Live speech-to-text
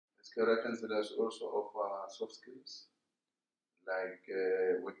Career Counsellors also offer soft skills like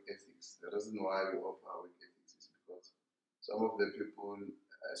work ethics. The reason why we offer work ethics is because some of the people,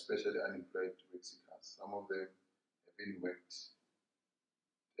 especially unemployed work seekers, some of them have been worked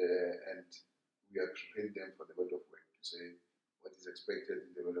and we are preparing them for the world of work to say what is expected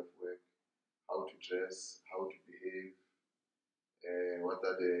in the world of work, how to dress, how to behave, what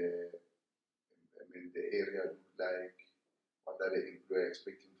are the area look like, what are the employer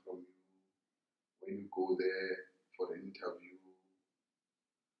expecting from you, when you go there for an interview,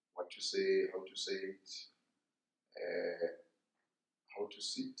 what to say, how to say it, how to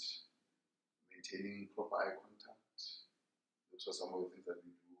sit, maintaining proper eye contact. Those are some of the things that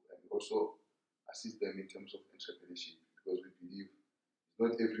we do, and also assist them in terms of entrepreneurship, because we believe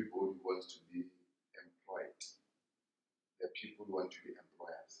not everybody wants to be employed. There are people who want to be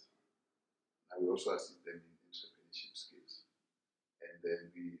employers. And we also assist them in entrepreneurship skills. And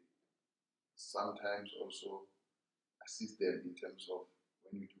then we sometimes also assist them in terms of,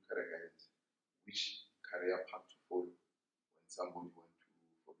 when we do career guidance, which career path to follow when somebody wants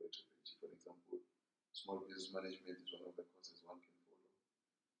to follow entrepreneurship. For example, small business management is one of the courses one can follow.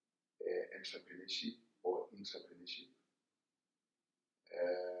 Entrepreneurship or intrapreneurship.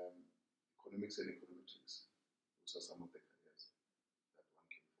 Economics and econometrics. Those are some of the